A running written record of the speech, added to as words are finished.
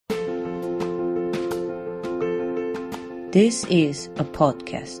This is a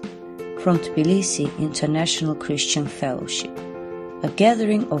podcast from Tbilisi International Christian Fellowship, a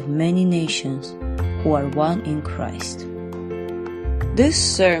gathering of many nations who are one in Christ. This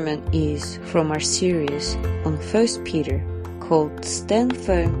sermon is from our series on 1 Peter called Stand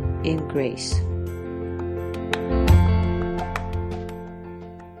Firm in Grace.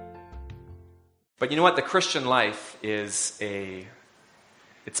 But you know what? The Christian life it's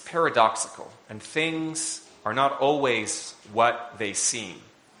paradoxical, and things are not always what they seem.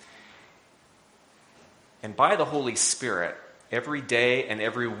 And by the Holy Spirit, every day and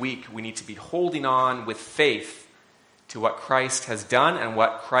every week, we need to be holding on with faith to what Christ has done and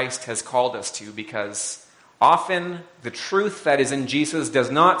what Christ has called us to, because often the truth that is in Jesus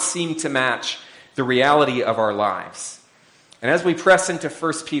does not seem to match the reality of our lives. And as we press into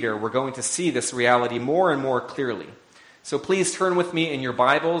 1 Peter, we're going to see this reality more and more clearly. So please turn with me in your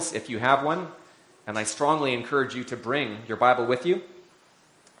Bibles if you have one, and I strongly encourage you to bring your Bible with you.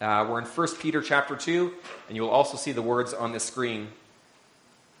 We're in 1 Peter chapter 2, and you will also see the words on the screen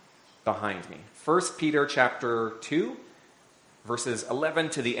behind me. 1 Peter chapter 2, verses 11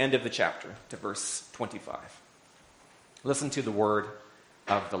 to the end of the chapter, to verse 25. Listen to the word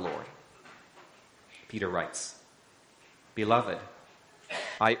of the Lord. Peter writes, "Beloved,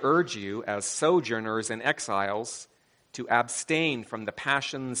 I urge you as sojourners and exiles to abstain from the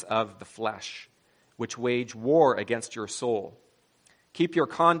passions of the flesh, which wage war against your soul. Keep your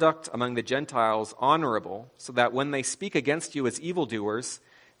conduct among the Gentiles honorable, so that when they speak against you as evildoers,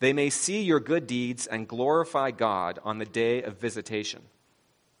 they may see your good deeds and glorify God on the day of visitation.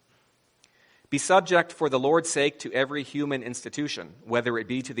 Be subject for the Lord's sake to every human institution, whether it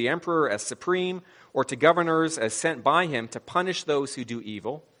be to the emperor as supreme or to governors as sent by him to punish those who do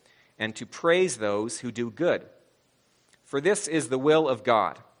evil and to praise those who do good. For this is the will of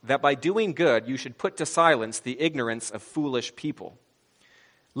God, that by doing good you should put to silence the ignorance of foolish people.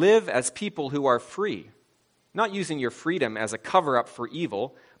 Live as people who are free, not using your freedom as a cover-up for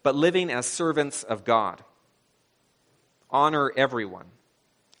evil, but living as servants of God. Honor everyone.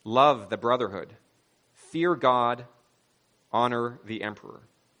 Love the brotherhood. Fear God. Honor the emperor.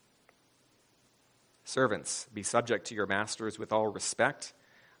 Servants, be subject to your masters with all respect,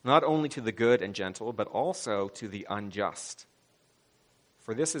 not only to the good and gentle, but also to the unjust.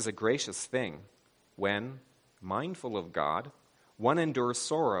 For this is a gracious thing when, mindful of God, one endures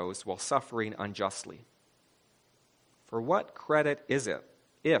sorrows while suffering unjustly. For what credit is it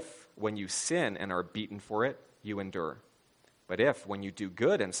if, when you sin and are beaten for it, you endure? But if, when you do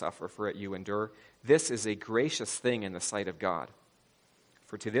good and suffer for it, you endure, this is a gracious thing in the sight of God.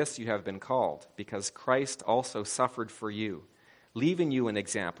 For to this you have been called, because Christ also suffered for you, leaving you an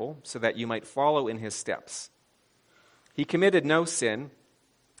example, so that you might follow in his steps. He committed no sin,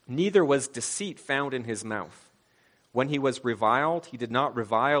 neither was deceit found in his mouth. When he was reviled, he did not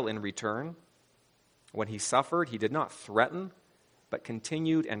revile in return. When he suffered, he did not threaten, but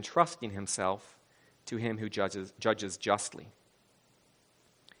continued entrusting himself to him who judges justly.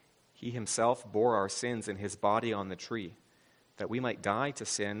 He himself bore our sins in his body on the tree, that we might die to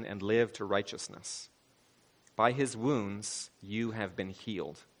sin and live to righteousness. By his wounds you have been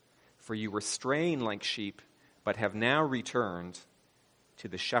healed, for you were straying like sheep, but have now returned to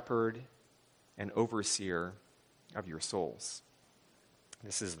the shepherd and overseer of your souls."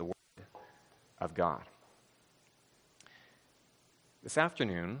 This is the word of God. This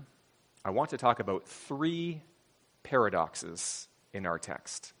afternoon, I want to talk about 3 paradoxes in our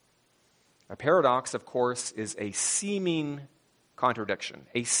text. A paradox, of course, is a seeming contradiction.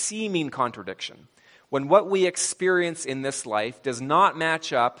 A seeming contradiction. When what we experience in this life does not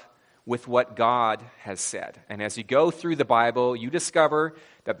match up with what God has said. And as you go through the Bible, you discover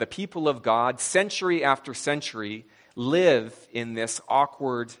that the people of God, century after century, live in this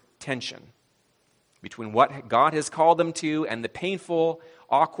awkward tension between what God has called them to and the painful,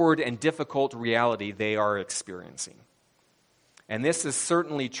 awkward, and difficult reality they are experiencing. And this is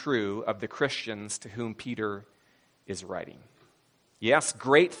certainly true of the Christians to whom Peter is writing. Yes,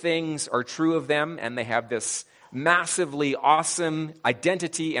 great things are true of them, and they have this massively awesome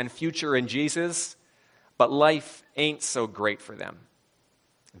identity and future in Jesus, but life ain't so great for them.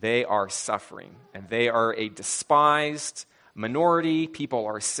 They are suffering, and they are a despised minority. People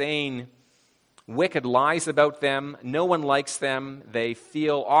are saying wicked lies about them. No one likes them. They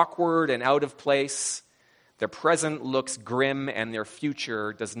feel awkward and out of place. Their present looks grim, and their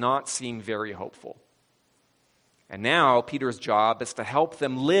future does not seem very hopeful. And now Peter's job is to help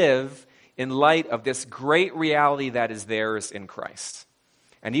them live in light of this great reality that is theirs in Christ.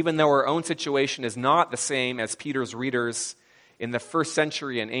 And even though our own situation is not the same as Peter's readers in the first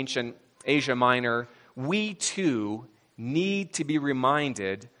century in ancient Asia Minor, we too need to be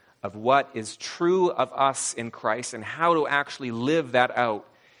reminded of what is true of us in Christ and how to actually live that out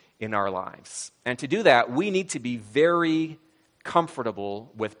in our lives. And to do that, we need to be very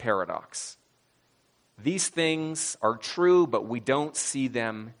comfortable with paradox. These things are true, but we don't see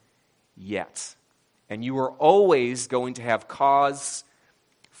them yet. And you are always going to have cause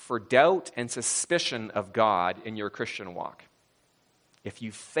for doubt and suspicion of God in your Christian walk if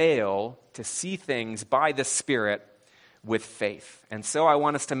you fail to see things by the Spirit with faith. And so I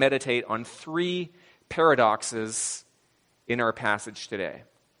want us to meditate on 3 paradoxes in our passage today.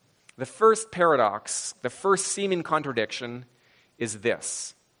 The first paradox, the first seeming contradiction, is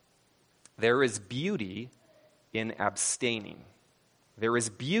this: there is beauty in abstaining. There is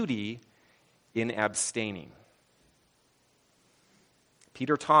beauty in abstaining.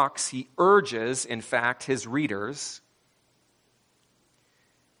 Peter he urges, in fact, his readers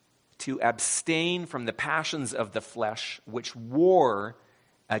to abstain from the passions of the flesh which war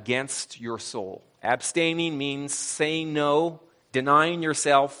against your soul. Abstaining means saying no, denying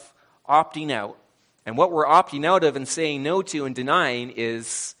yourself, opting out. And what we're opting out of and saying no to and denying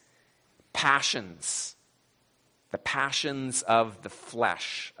is passions. The passions of the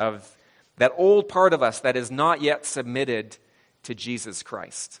flesh, of that old part of us that is not yet submitted to Jesus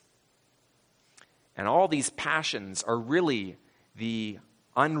Christ. And all these passions are really the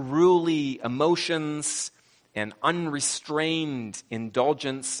unruly emotions and unrestrained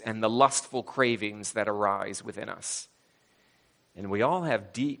indulgence and the lustful cravings that arise within us. And we all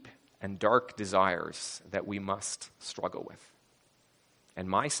have deep and dark desires that we must struggle with. And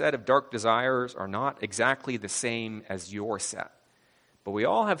my set of dark desires are not exactly the same as your set. But we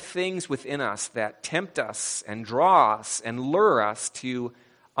all have things within us that tempt us and draw us and lure us to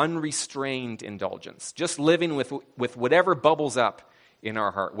unrestrained indulgence. Just living with whatever bubbles up in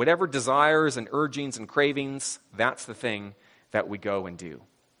our heart. Whatever desires and urgings and cravings, that's the thing that we go and do.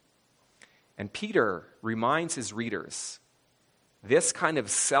 And Peter reminds his readers, this kind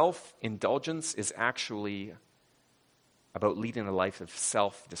of self-indulgence is actually about leading a life of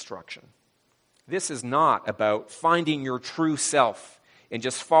self-destruction. This is not about finding your true self and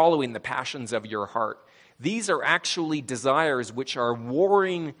just following the passions of your heart. These are actually desires which are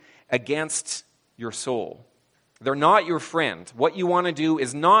warring against your soul. They're not your friend. What you want to do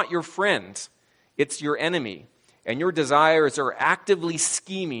is not your friend. It's your enemy. And your desires are actively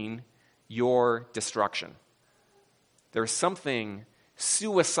scheming your destruction. There's something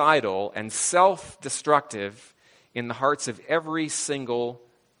suicidal and self-destructive in the hearts of every single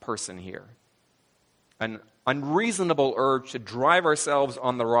person here. An unreasonable urge to drive ourselves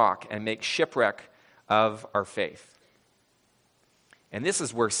on the rock and make shipwreck of our faith. And this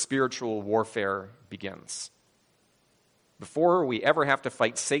is where spiritual warfare begins. Before we ever have to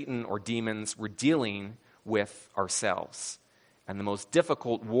fight Satan or demons, we're dealing with ourselves. And the most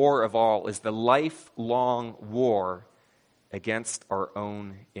difficult war of all is the lifelong war against our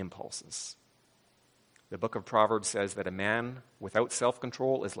own impulses. The book of Proverbs says that a man without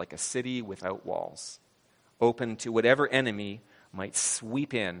self-control is like a city without walls, open to whatever enemy might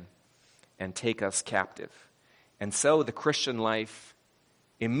sweep in and take us captive. And so the Christian life,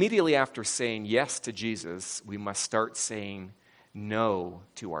 immediately after saying yes to Jesus, we must start saying no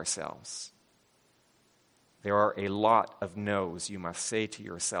to ourselves. There are a lot of no's you must say to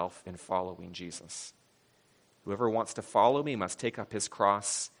yourself in following Jesus. Whoever wants to follow me must take up his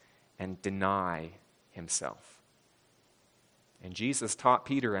cross and deny himself. And Jesus taught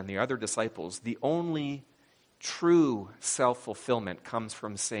Peter and the other disciples the only true self-fulfillment comes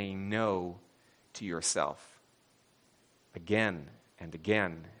from saying no to yourself again and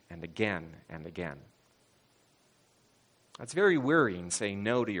again and again and again. That's very wearying, saying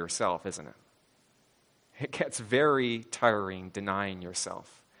no to yourself, isn't it? It gets very tiring denying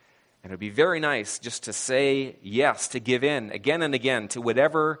yourself. And it would be very nice just to say yes, to give in again and again to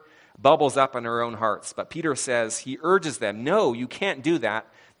whatever bubbles up in our own hearts. But Peter says, he urges them, no, you can't do that.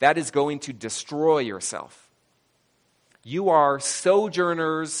 That is going to destroy yourself. You are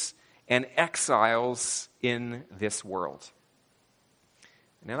sojourners and exiles in this world.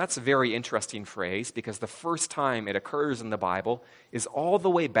 Now that's a very interesting phrase because the first time it occurs in the Bible is all the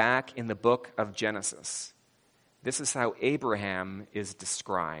way back in the book of Genesis. This is how Abraham is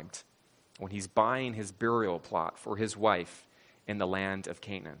described when he's buying his burial plot for his wife in the land of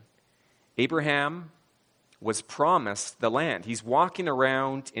Canaan. Abraham was promised the land. He's walking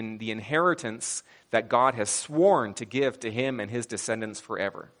around in the inheritance that God has sworn to give to him and his descendants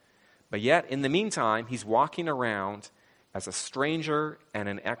forever. But yet, in the meantime, he's walking around as a stranger and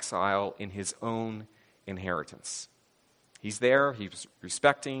an exile in his own inheritance. He's there, he's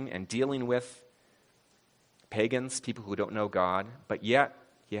respecting and dealing with pagans, people who don't know God, but yet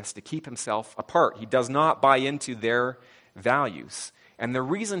he has to keep himself apart. He does not buy into their values. And the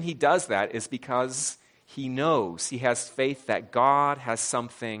reason he does that is because he knows, he has faith that God has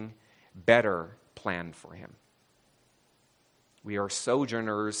something better planned for him. We are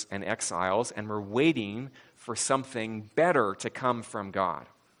sojourners and exiles, and we're waiting for something better to come from God.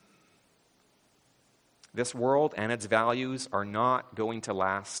 This world and its values are not going to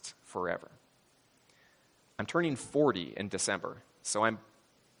last forever. I'm turning 40 in December, so I'm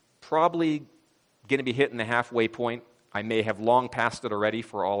probably going to be hitting the halfway point. I may have long passed it already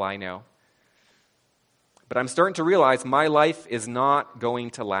for all I know. But I'm starting to realize my life is not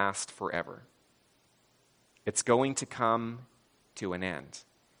going to last forever. It's going to come to an end.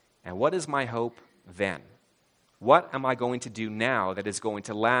 And what is my hope then? What am I going to do now that is going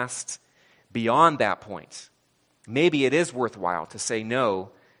to last beyond that point? Maybe it is worthwhile to say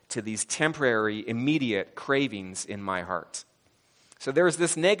no to these temporary, immediate cravings in my heart. So there's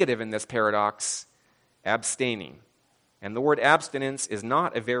this negative in this paradox, abstaining. And the word abstinence is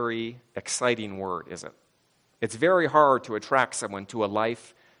not a very exciting word, is it? It's very hard to attract someone to a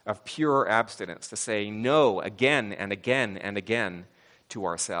life of pure abstinence, to say no again and again and again to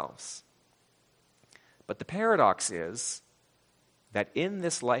ourselves. But the paradox is that in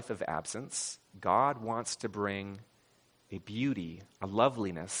this life of absence, God wants to bring a beauty, a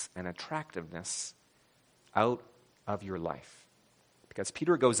loveliness, an attractiveness out of your life. Because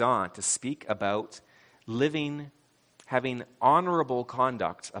Peter goes on to speak about having honorable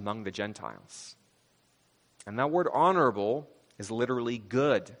conduct among the Gentiles. And that word honorable is literally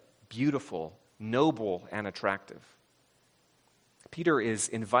good, beautiful, noble, and attractive. Peter is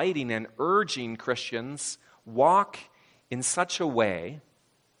inviting and urging Christians, walk in such a way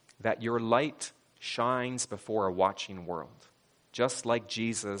that your light shines before a watching world, just like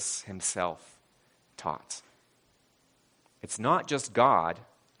Jesus himself taught. It's not just God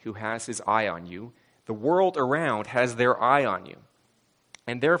who has his eye on you. The world around has their eye on you.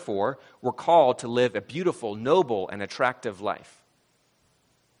 And therefore, we're called to live a beautiful, noble, and attractive life.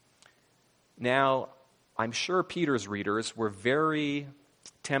 Now, I'm sure Peter's readers were very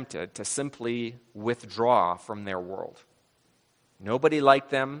tempted to simply withdraw from their world. Nobody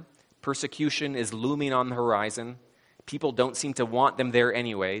liked them. Persecution is looming on the horizon. People don't seem to want them there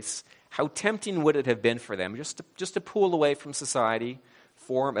anyways. How tempting would it have been for them just to pull away from society,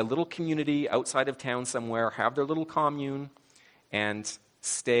 form a little community outside of town somewhere, have their little commune, and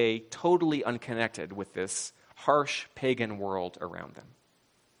stay totally unconnected with this harsh pagan world around them.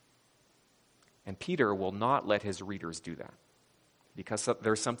 And Peter will not let his readers do that, because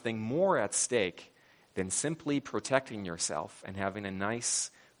there's something more at stake than simply protecting yourself and having a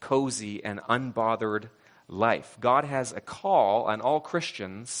nice, cozy, and unbothered life. God has a call on all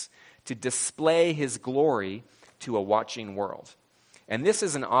Christians to display his glory to a watching world. And this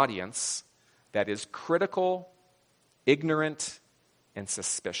is an audience that is critical, ignorant, and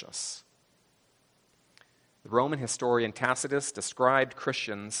suspicious. The Roman historian Tacitus described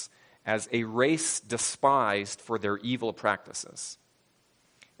Christians as a race despised for their evil practices.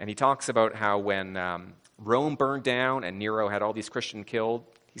 And he talks about how when Rome burned down and Nero had all these Christians killed,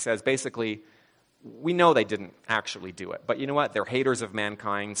 he says basically, we know they didn't actually do it, but you know what? They're haters of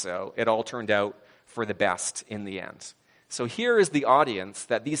mankind, so it all turned out for the best in the end. So here is the audience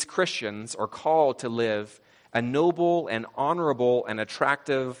that these Christians are called to live a noble and honorable and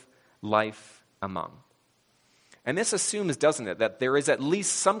attractive life among. And this assumes, doesn't it, that there is at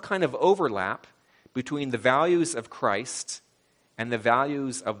least some kind of overlap between the values of Christ and the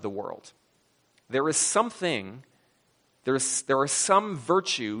values of the world. There is something, there are some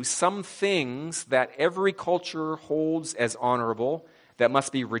virtues, some things that every culture holds as honorable that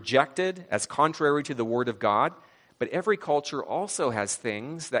must be rejected as contrary to the Word of God. But every culture also has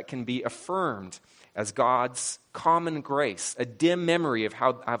things that can be affirmed as God's common grace, a dim memory of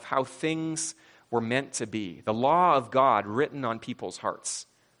how things were meant to be, the law of God written on people's hearts.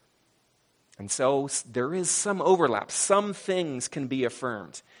 And so there is some overlap. Some things can be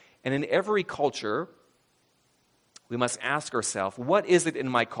affirmed. And in every culture, we must ask ourselves, what is it in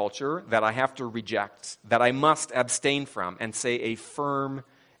my culture that I have to reject, that I must abstain from, and say a firm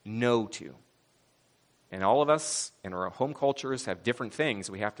no to? And all of us in our home cultures have different things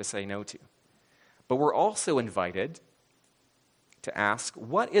we have to say no to. But we're also invited to ask,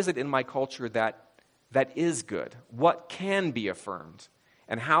 what is it in my culture that is good? What can be affirmed?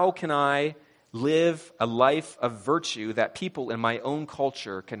 And how can I live a life of virtue that people in my own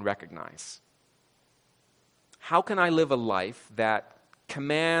culture can recognize? How can I live a life that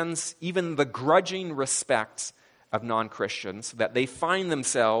commands even the grudging respect of non-Christians, so that they find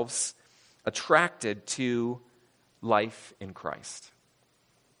themselves attracted to life in Christ.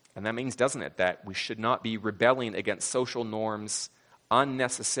 And that means, doesn't it, that we should not be rebelling against social norms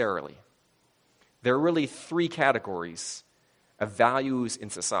unnecessarily. There are really three categories of values in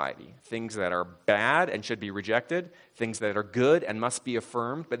society. Things that are bad and should be rejected, things that are good and must be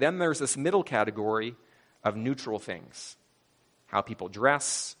affirmed, but then there's this middle category of neutral things. How people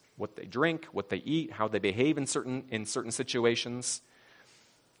dress, what they drink, what they eat, how they behave in certain situations.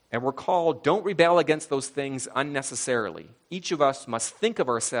 And we're called, don't rebel against those things unnecessarily. Each of us must think of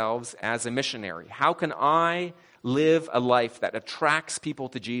ourselves as a missionary. How can I live a life that attracts people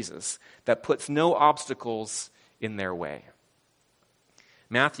to Jesus, that puts no obstacles in their way?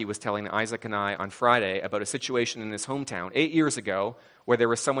 Matthew was telling Isaac and I on Friday about a situation in his hometown 8 years ago where there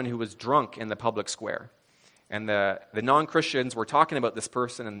was someone who was drunk in the public square. And the non-Christians were talking about this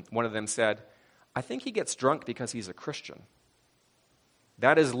person, and one of them said, I think he gets drunk because he's a Christian.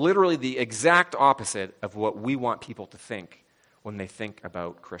 That is literally the exact opposite of what we want people to think when they think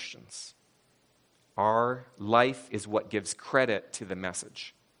about Christians. Our life is what gives credit to the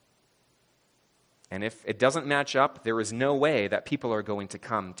message. And if it doesn't match up, there is no way that people are going to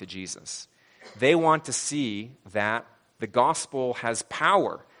come to Jesus. They want to see that the gospel has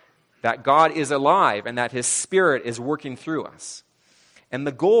power, that God is alive, and that his Spirit is working through us. And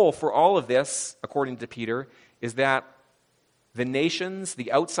the goal for all of this, according to Peter, is that the nations,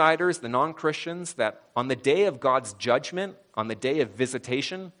 the outsiders, the non-Christians, that on the day of God's judgment, on the day of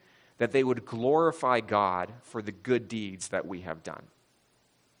visitation, that they would glorify God for the good deeds that we have done.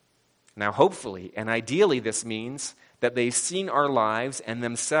 Now, hopefully, and ideally, this means that they've seen our lives and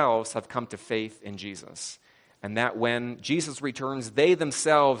themselves have come to faith in Jesus. And that when Jesus returns, they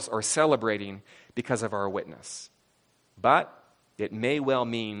themselves are celebrating because of our witness. But it may well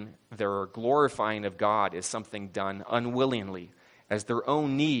mean their glorifying of God is something done unwillingly, as their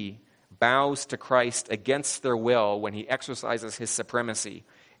own knee bows to Christ against their will when he exercises his supremacy.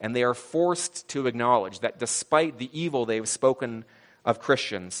 And they are forced to acknowledge that despite the evil they've spoken of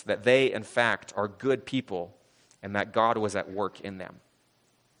Christians, that they, in fact, are good people and that God was at work in them.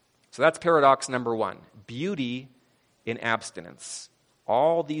 So that's paradox number one. Beauty in abstinence.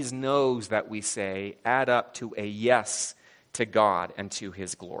 All these no's that we say add up to a yes to God and to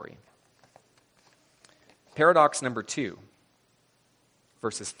his glory. Paradox number two,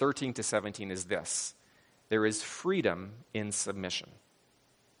 verses 13 to 17, is this. There is freedom in submission.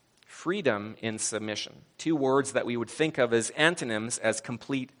 Freedom in submission. Two words that we would think of as antonyms, as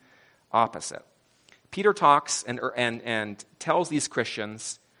complete opposite. Peter talks and tells these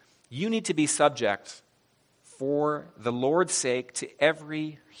Christians, you need to be subject for the Lord's sake to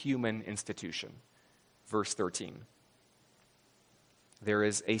every human institution. Verse 13. There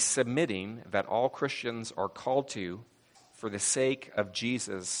is a submitting that all Christians are called to for the sake of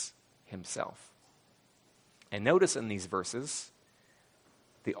Jesus himself. And notice in these verses,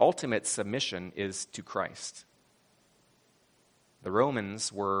 the ultimate submission is to Christ. The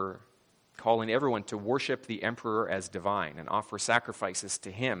Romans were calling everyone to worship the emperor as divine and offer sacrifices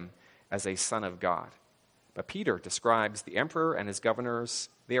to him as a son of God. But Peter describes the emperor and his governors,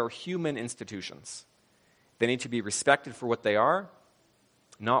 they are human institutions. They need to be respected for what they are,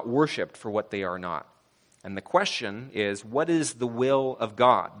 not worshipped for what they are not. And the question is, what is the will of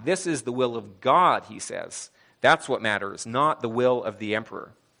God? This is the will of God, he says. That's what matters, not the will of the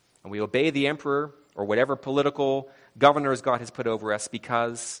emperor. And we obey the emperor or whatever political governors God has put over us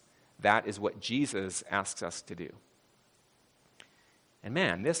because that is what Jesus asks us to do. And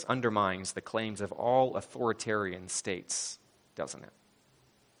man, this undermines the claims of all authoritarian states, doesn't it?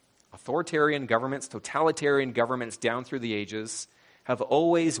 Authoritarian governments, totalitarian governments down through the ages have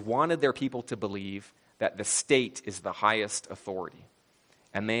always wanted their people to believe that the state is the highest authority.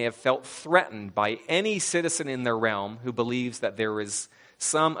 And they have felt threatened by any citizen in their realm who believes that there is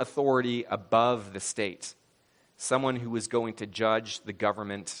some authority above the state, someone who is going to judge the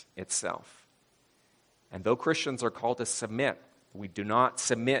government itself. And though Christians are called to submit, we do not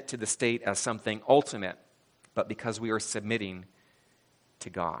submit to the state as something ultimate, but because we are submitting to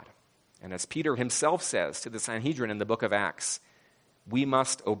God. And as Peter himself says to the Sanhedrin in the book of Acts, we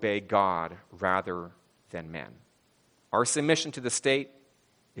must obey God rather than men. Our submission to the state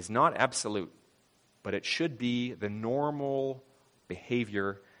is not absolute, but it should be the normal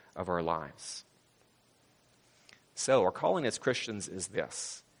behavior of our lives. So our calling as Christians is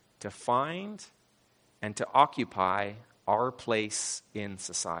this: to find and to occupy our place in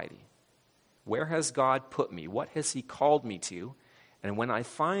society. Where has God put me? What has he called me to? And when I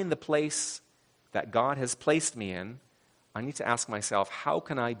find the place that God has placed me in, I need to ask myself, how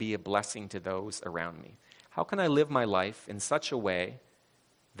can I be a blessing to those around me? How can I live my life in such a way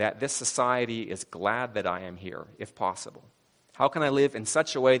that this society is glad that I am here, if possible? How can I live in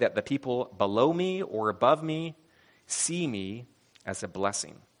such a way that the people below me or above me see me as a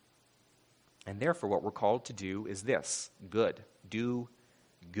blessing? And therefore, what we're called to do is this: good. Do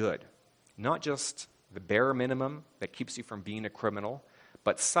good. Not just the bare minimum that keeps you from being a criminal,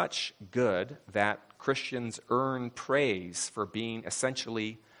 but such good that Christians earn praise for being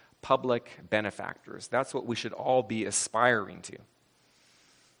essentially public benefactors. That's what we should all be aspiring to.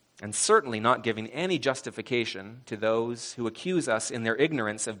 And certainly not giving any justification to those who accuse us in their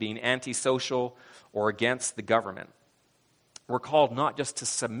ignorance of being antisocial or against the government. We're called not just to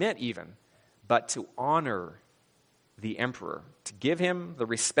submit even, but to honor the emperor, to give him the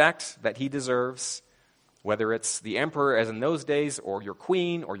respect that he deserves, whether it's the emperor as in those days, or your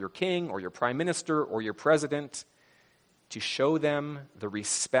queen, or your king, or your prime minister, or your president, to show them the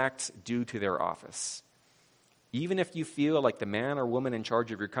respect due to their office. Even if you feel like the man or woman in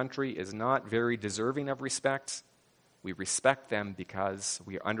charge of your country is not very deserving of respect, we respect them because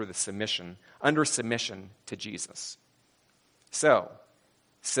we are under submission to Jesus. So,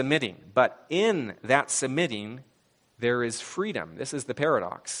 submitting. But in that submitting, there is freedom. This is the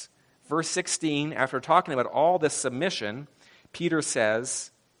paradox. Verse 16, after talking about all this submission, Peter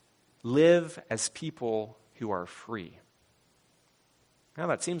says, live as people who are free. Now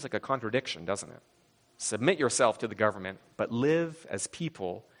that seems like a contradiction, doesn't it? Submit yourself to the government, but live as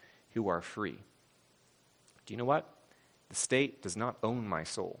people who are free. Do you know what? The state does not own my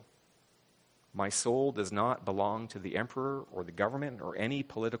soul. My soul does not belong to the emperor or the government or any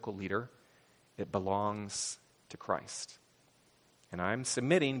political leader. It belongs to Christ. And I'm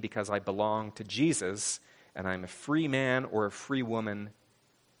submitting because I belong to Jesus, and I'm a free man or a free woman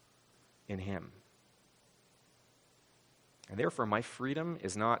in him. And therefore, my freedom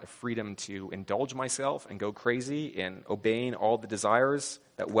is not a freedom to indulge myself and go crazy in obeying all the desires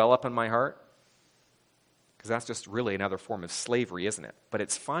that well up in my heart, because that's just really another form of slavery, isn't it? But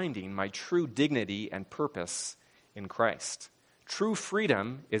it's finding my true dignity and purpose in Christ. True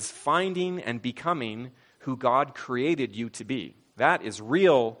freedom is finding and becoming who God created you to be. That is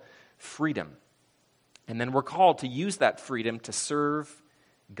real freedom. And then we're called to use that freedom to serve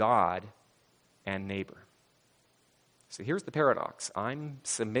God and neighbor. So here's the paradox. I'm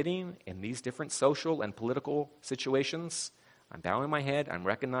submitting in these different social and political situations. I'm bowing my head. I'm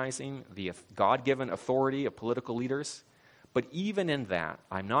recognizing the God-given authority of political leaders. But even in that,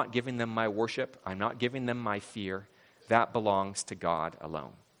 I'm not giving them my worship. I'm not giving them my fear. That belongs to God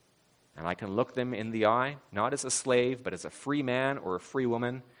alone. And I can look them in the eye, not as a slave, but as a free man or a free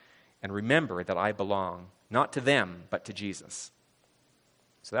woman, and remember that I belong not to them, but to Jesus.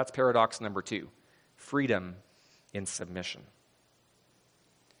 So that's paradox number 2, freedom in submission.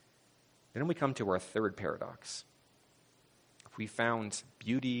 Then we come to our third paradox. If we found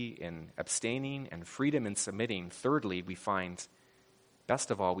beauty in abstaining and freedom in submitting, thirdly, best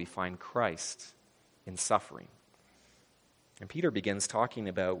of all, we find Christ in suffering. And Peter begins talking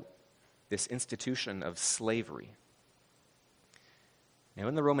about this institution of slavery. Now,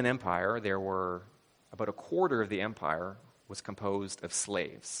 in the Roman Empire, there were about a quarter of the empire was composed of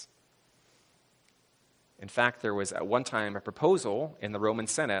slaves. In fact, there was at one time a proposal in the Roman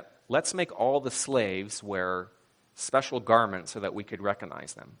Senate, let's make all the slaves wear special garments so that we could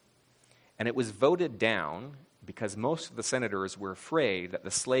recognize them. And it was voted down because most of the senators were afraid that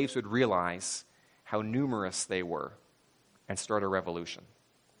the slaves would realize how numerous they were and start a revolution.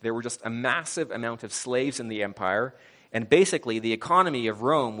 There were just a massive amount of slaves in the empire, and basically the economy of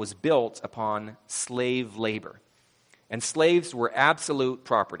Rome was built upon slave labor. And slaves were absolute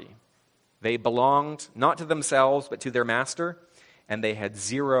property. They belonged not to themselves, but to their master, and they had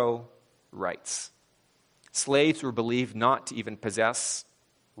zero rights. Slaves were believed not to even possess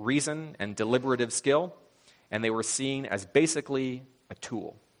reason and deliberative skill, and they were seen as basically a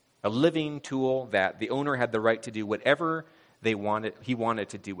tool, a living tool that the owner had the right to do whatever he wanted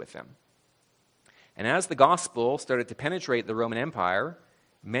to do with them. And as the gospel started to penetrate the Roman Empire,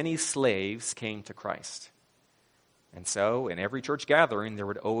 many slaves came to Christ. And so, in every church gathering, there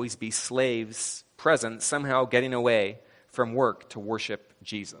would always be slaves present, somehow getting away from work to worship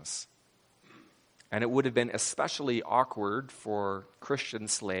Jesus. And it would have been especially awkward for Christian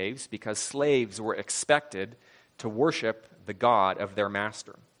slaves because slaves were expected to worship the God of their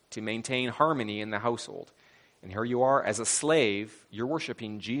master, to maintain harmony in the household. And here you are, as a slave, you're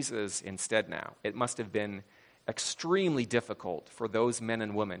worshiping Jesus instead now. It must have been extremely difficult for those men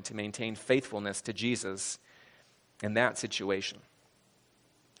and women to maintain faithfulness to Jesus in that situation.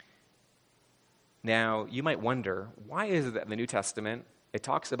 Now, you might wonder, why is it that in the New Testament it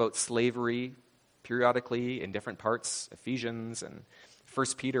talks about slavery periodically in different parts, Ephesians and 1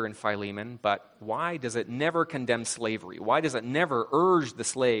 Peter and Philemon, but why does it never condemn slavery? Why does it never urge the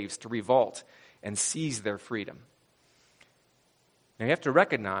slaves to revolt and seize their freedom? Now you have to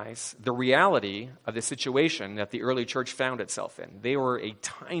recognize the reality of the situation that the early church found itself in. They were a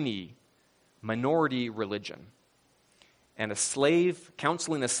tiny minority religion. And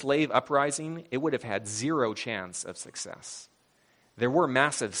counseling a slave uprising, it would have had zero chance of success. There were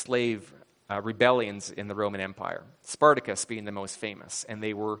massive slave rebellions in the Roman Empire, Spartacus being the most famous, and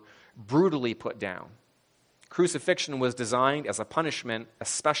they were brutally put down. Crucifixion was designed as a punishment,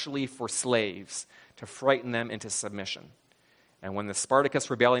 especially for slaves, to frighten them into submission. And when the Spartacus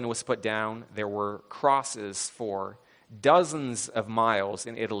rebellion was put down, there were crosses for dozens of miles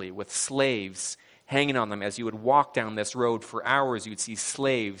in Italy with slaves hanging on them. As you would walk down this road for hours, you'd see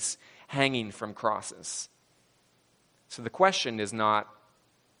slaves hanging from crosses. So the question is not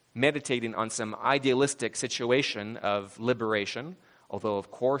meditating on some idealistic situation of liberation, although, of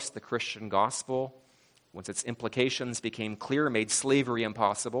course, the Christian gospel, once its implications became clear, made slavery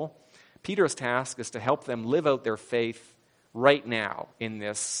impossible. Peter's task is to help them live out their faith right now in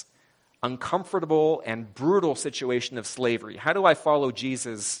this uncomfortable and brutal situation of slavery. How do I follow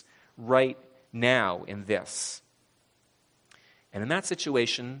Jesus right now in this? And in that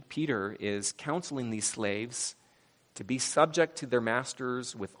situation, Peter is counseling these slaves to be subject to their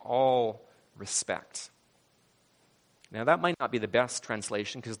masters with all respect. Now, that might not be the best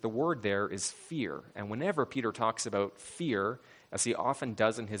translation because the word there is fear. And whenever Peter talks about fear, as he often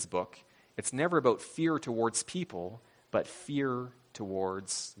does in his book, it's never about fear towards people, but fear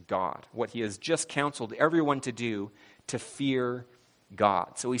towards God. What he has just counseled everyone to do, to fear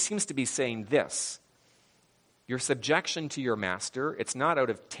God. So he seems to be saying this: your subjection to your master, it's not out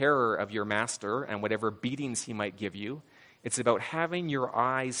of terror of your master and whatever beatings he might give you. It's about having your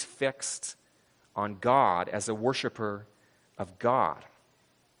eyes fixed on God as a worshiper of God.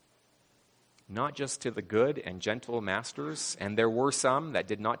 Not just to the good and gentle masters, and there were some that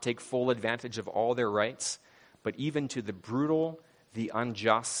did not take full advantage of all their rights, but even to the brutal, the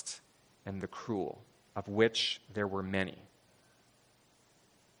unjust, and the cruel, of which there were many.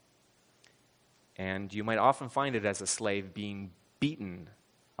 And you might often find it as a slave being beaten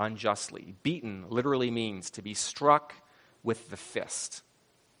unjustly. Beaten literally means to be struck with the fist.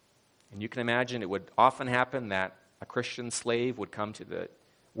 And you can imagine it would often happen that a Christian slave would come to the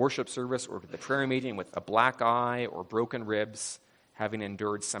worship service or to the prayer meeting with a black eye or broken ribs, having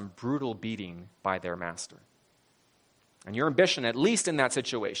endured some brutal beating by their master. And your ambition, at least in that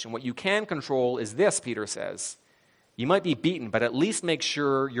situation, what you can control is this, Peter says. You might be beaten, but at least make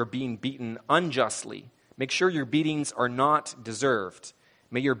sure you're being beaten unjustly. Make sure your beatings are not deserved.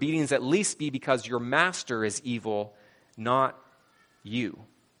 May your beatings at least be because your master is evil, not you.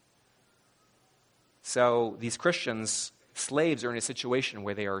 So these Christians, slaves, are in a situation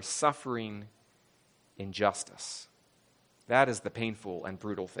where they are suffering injustice. That is the painful and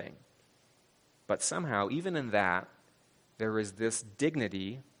brutal thing. But somehow, even in that, there is this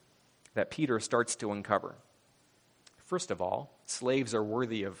dignity that Peter starts to uncover. First of all, slaves are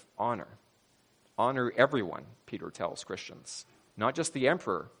worthy of honor. Honor everyone, Peter tells Christians. Not just the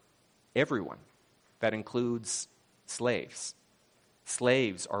emperor, everyone. That includes slaves.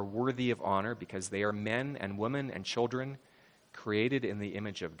 Slaves are worthy of honor because they are men and women and children created in the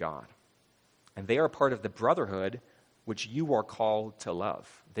image of God. And they are part of the brotherhood which you are called to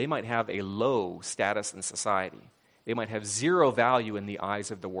love. They might have a low status in society. They might have zero value in the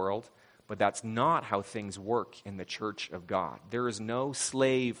eyes of the world, but that's not how things work in the church of God. There is no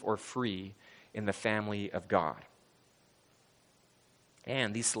slave or free in the family of God.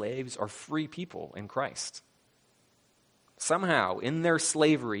 And these slaves are free people in Christ. Somehow, in their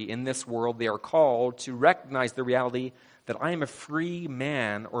slavery in this world, they are called to recognize the reality that I am a free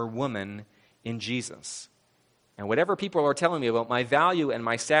man or woman in Jesus. And whatever people are telling me about my value and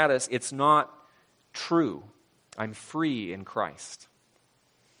my status, it's not true. I'm free in Christ.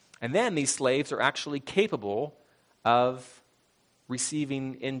 And then these slaves are actually capable of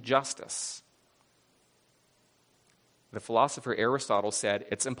receiving injustice. The philosopher Aristotle said,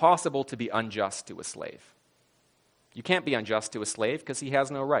 it's impossible to be unjust to a slave. You can't be unjust to a slave because he has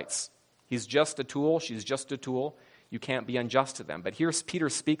no rights. He's just a tool, she's just a tool. You can't be unjust to them. But here Peter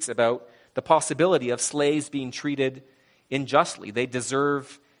speaks about the possibility of slaves being treated unjustly. They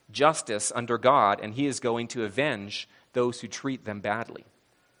deserve justice under God, and he is going to avenge those who treat them badly.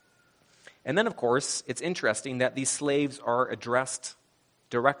 And then, of course, it's interesting that these slaves are addressed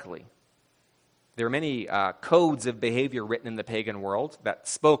directly. There are many codes of behavior written in the pagan world that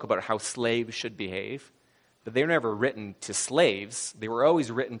spoke about how slaves should behave, but they were never written to slaves. They were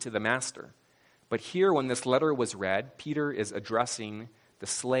always written to the master. But here, when this letter was read, Peter is addressing the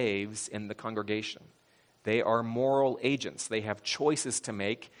slaves in the congregation. They are moral agents. They have choices to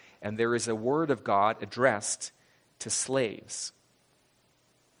make, and there is a word of God addressed to slaves.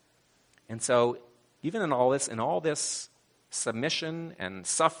 And so, even in all this submission and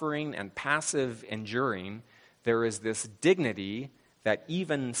suffering and passive enduring, there is this dignity that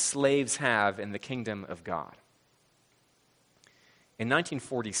even slaves have in the kingdom of God. In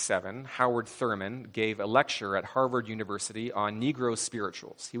 1947, Howard Thurman gave a lecture at Harvard University on Negro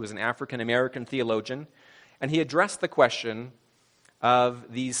spirituals. He was an African-American theologian, and he addressed the question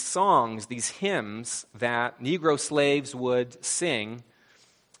of these songs, these hymns that Negro slaves would sing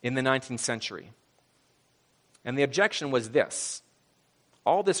in the 19th century. And the objection was this: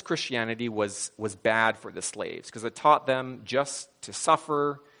 all this Christianity was bad for the slaves because it taught them just to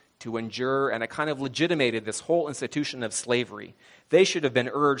suffer, to endure, and it kind of legitimated this whole institution of slavery. They should have been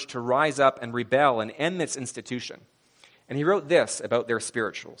urged to rise up and rebel and end this institution. And he wrote this about their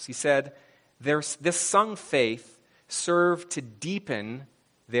spirituals. He said, this sung faith served to deepen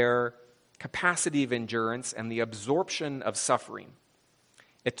their capacity of endurance and the absorption of suffering.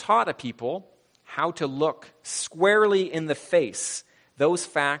 It taught a people how to look squarely in the face those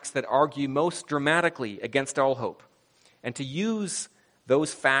facts that argue most dramatically against all hope, and to use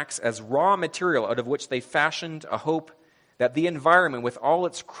those facts as raw material out of which they fashioned a hope that the environment, with all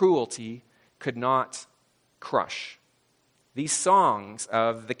its cruelty, could not crush. These songs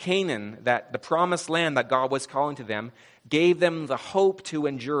of the Canaan, that the promised land that God was calling to them, gave them the hope to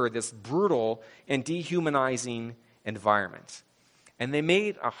endure this brutal and dehumanizing environment. And they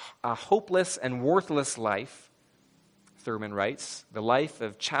made a hopeless and worthless life, Thurman writes, the life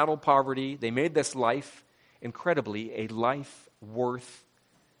of chattel poverty. They made this life, incredibly, a life worth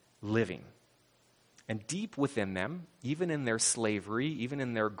living. And deep within them, even in their slavery, even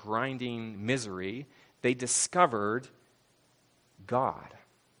in their grinding misery, they discovered God.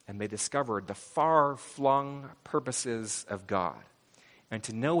 And they discovered the far-flung purposes of God. And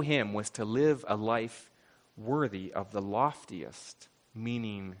to know Him was to live a life worthy of the loftiest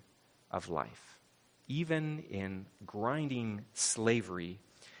meaning of life. Even in grinding slavery,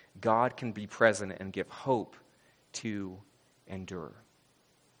 God can be present and give hope to endure.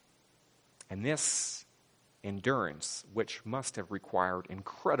 And this endurance, which must have required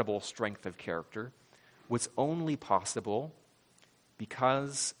incredible strength of character, was only possible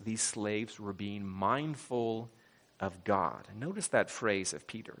because these slaves were being mindful of God. Notice that phrase of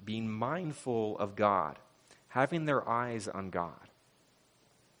Peter, being mindful of God, having their eyes on God.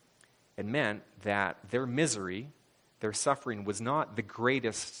 It meant that their misery, their suffering, was not the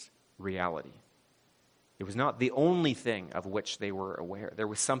greatest reality. It was not the only thing of which they were aware. There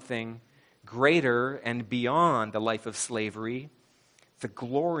was something greater and beyond the life of slavery, the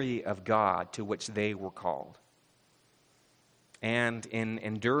glory of God to which they were called. And in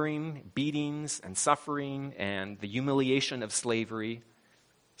enduring beatings and suffering and the humiliation of slavery,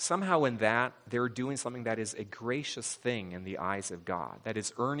 somehow in that, they're doing something that is a gracious thing in the eyes of God, that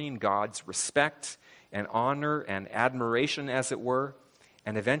is earning God's respect and honor and admiration, as it were,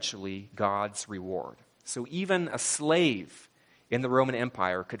 and eventually God's reward. So even a slave in the Roman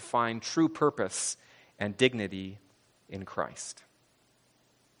Empire could find true purpose and dignity in Christ.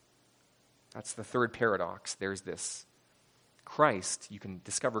 That's the third paradox. There's this Christ. You can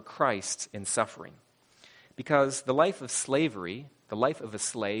discover Christ in suffering. Because the life of slavery, the life of a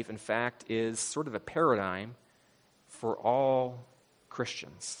slave, in fact, is sort of a paradigm for all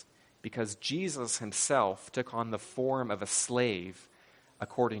Christians. Because Jesus himself took on the form of a slave,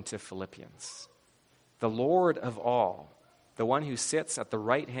 according to Philippians. The Lord of all, the one who sits at the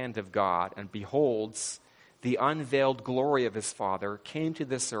right hand of God and beholds the unveiled glory of his Father, came to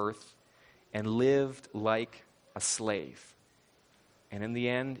this earth and lived like a slave. And in the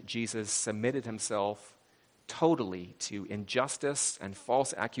end, Jesus submitted himself totally to injustice and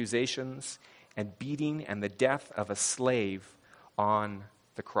false accusations and beating and the death of a slave on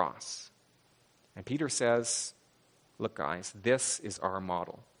the cross. And Peter says, look, guys, this is our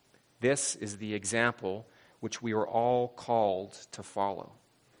model. This is the example which we are all called to follow.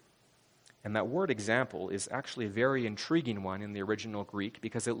 And that word example is actually a very intriguing one in the original Greek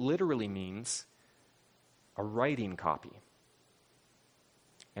because it literally means a writing copy.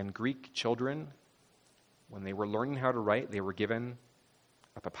 And Greek children, when they were learning how to write, they were given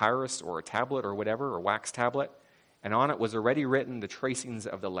a papyrus or a tablet or whatever, or wax tablet, and on it was already written the tracings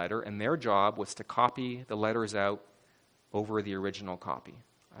of the letter, and their job was to copy the letters out over the original copy.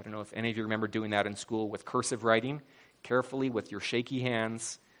 I don't know if any of you remember doing that in school with cursive writing, carefully with your shaky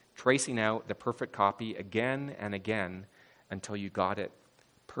hands, tracing out the perfect copy again and again until you got it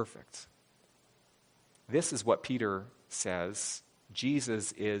perfect. This is what Peter says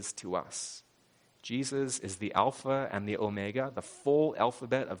Jesus is to us. Jesus is the Alpha and the Omega, the full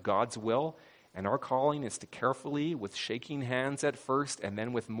alphabet of God's will, and our calling is to carefully, with shaking hands at first, and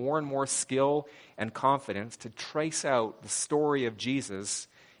then with more and more skill and confidence, to trace out the story of Jesus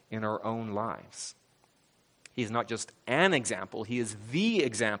in our own lives. He is not just an example, he is the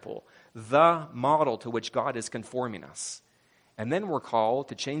example, the model to which God is conforming us. And then we're called,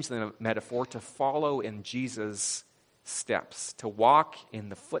 to change the metaphor, to follow in Jesus' steps, to walk in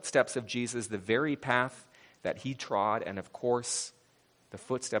the footsteps of Jesus, the very path that he trod. And of course, the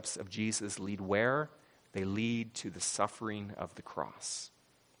footsteps of Jesus lead where? They lead to the suffering of the cross.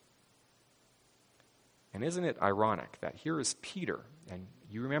 And isn't it ironic that here is Peter, and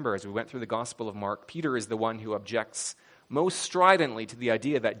you remember as we went through the Gospel of Mark, Peter is the one who objects most stridently to the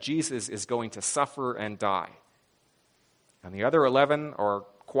idea that Jesus is going to suffer and die. And the other 11 are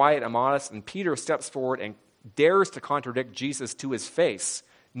quiet and modest, and Peter steps forward and dares to contradict Jesus to his face.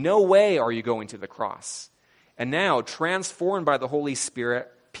 No way are you going to the cross. And now, transformed by the Holy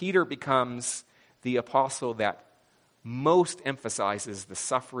Spirit, Peter becomes the apostle that most emphasizes the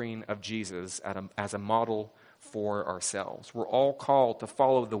suffering of Jesus as a model for ourselves. We're all called to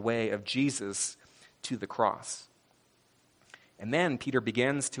follow the way of Jesus to the cross. And then Peter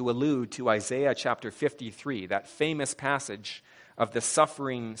begins to allude to Isaiah chapter 53, that famous passage of the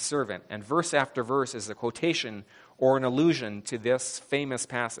suffering servant. And verse after verse is a quotation or an allusion to this famous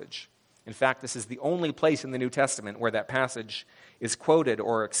passage. In fact, this is the only place in the New Testament where that passage is quoted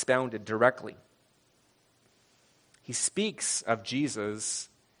or expounded directly. He speaks of Jesus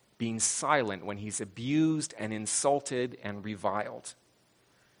being silent when he's abused and insulted and reviled.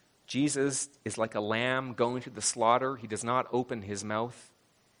 Jesus is like a lamb going to the slaughter. He does not open his mouth.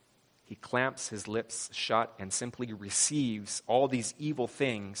 He clamps his lips shut and simply receives all these evil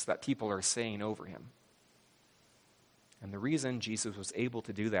things that people are saying over him. And the reason Jesus was able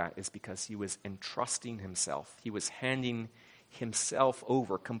to do that is because he was entrusting himself. He was handing himself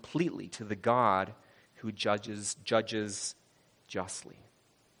over completely to the God who judges justly.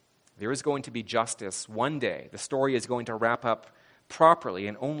 There is going to be justice one day. The story is going to wrap up properly,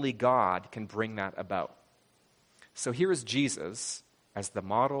 and only God can bring that about. So here is Jesus as the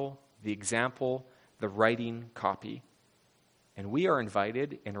model, the example, the writing copy. And we are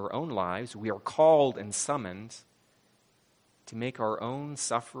invited in our own lives, we are called and summoned to make our own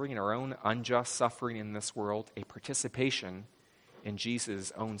suffering, our own unjust suffering in this world, a participation in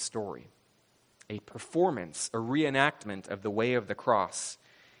Jesus' own story. A performance, a reenactment of the way of the cross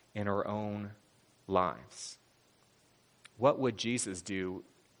in our own lives. What would Jesus do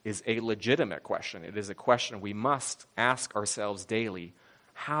is a legitimate question. It is a question we must ask ourselves daily.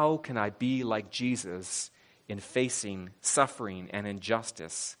 How can I be like Jesus in facing suffering and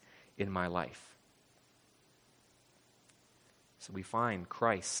injustice in my life? So we find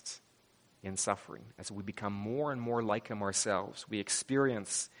Christ in suffering. As we become more and more like him ourselves, we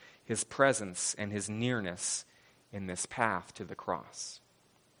experience his presence and his nearness in this path to the cross.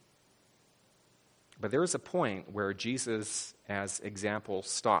 But there is a point where Jesus, as example,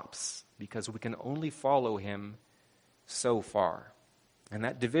 stops, because we can only follow him so far. And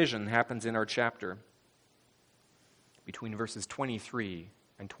that division happens in our chapter between verses 23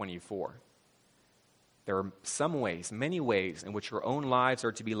 and 24. There are some ways, many ways, in which our own lives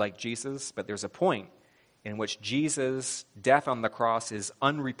are to be like Jesus, but there's a point in which Jesus' death on the cross is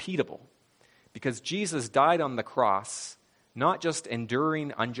unrepeatable. Because Jesus died on the cross, not just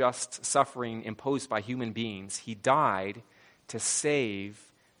enduring unjust suffering imposed by human beings, he died to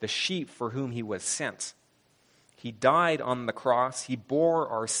save the sheep for whom he was sent. He died on the cross. He bore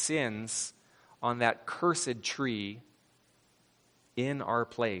our sins on that cursed tree in our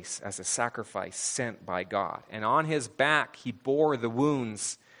place as a sacrifice sent by God. And on his back, he bore the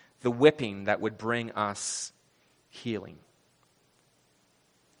wounds, the whipping that would bring us healing.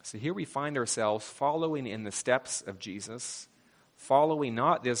 So here we find ourselves following in the steps of Jesus, following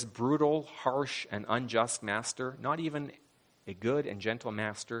not this brutal, harsh, and unjust master, not even a good and gentle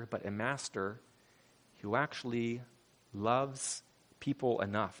master, but a master who actually loves people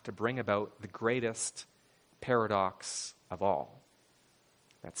enough to bring about the greatest paradox of all,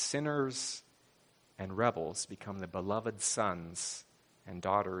 that sinners and rebels become the beloved sons and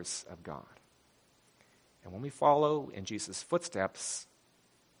daughters of God. And when we follow in Jesus' footsteps,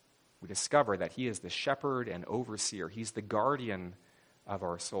 we discover that he is the shepherd and overseer. He's the guardian of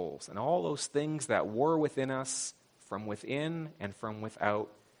our souls. And all those things that war within us, from within and from without,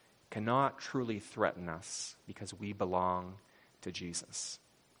 cannot truly threaten us because we belong to Jesus.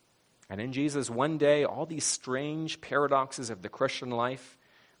 And in Jesus, one day, all these strange paradoxes of the Christian life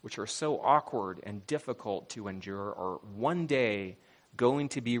which are so awkward and difficult to endure, are one day going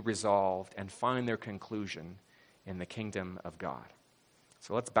to be resolved and find their conclusion in the kingdom of God.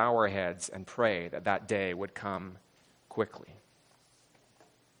 So let's bow our heads and pray that that day would come quickly.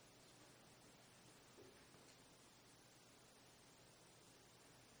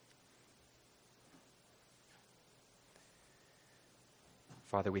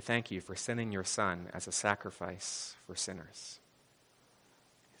 Father, we thank you for sending your Son as a sacrifice for sinners.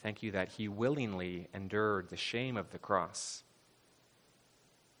 Thank you that he willingly endured the shame of the cross.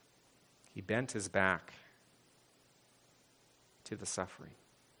 He bent his back to the suffering.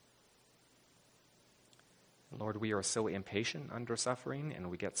 Lord, we are so impatient under suffering,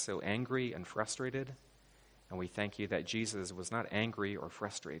 and we get so angry and frustrated. And we thank you that Jesus was not angry or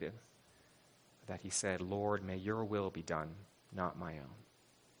frustrated, but that he said, Lord, may your will be done, not my own.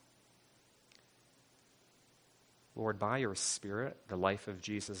 Lord, by your Spirit, the life of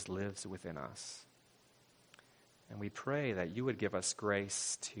Jesus lives within us. And we pray that you would give us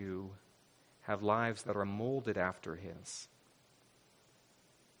grace to have lives that are molded after his.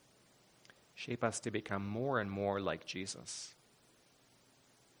 Shape us to become more and more like Jesus.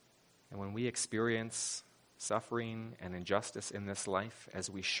 And when we experience suffering and injustice in this life, as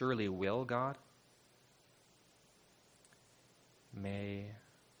we surely will, God, may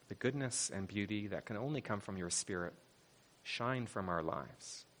the goodness and beauty that can only come from your Spirit shine from our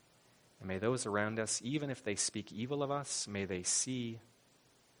lives. And may those around us, even if they speak evil of us, may they see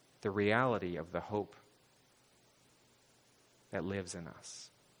the reality of the hope that lives in us.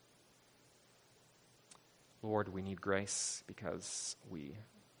 Lord, we need grace because we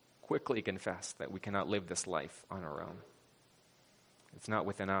quickly confess that we cannot live this life on our own. It's not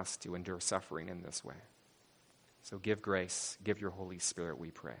within us to endure suffering in this way. So give grace, give your Holy Spirit, we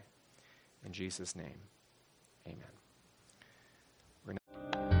pray. In Jesus' name, amen.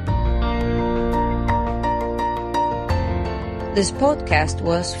 This podcast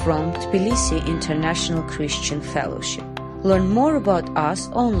was from Tbilisi International Christian Fellowship. Learn more about us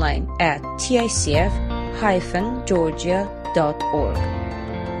online at ticf-georgia.org.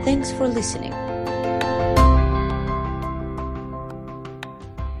 Thanks for listening.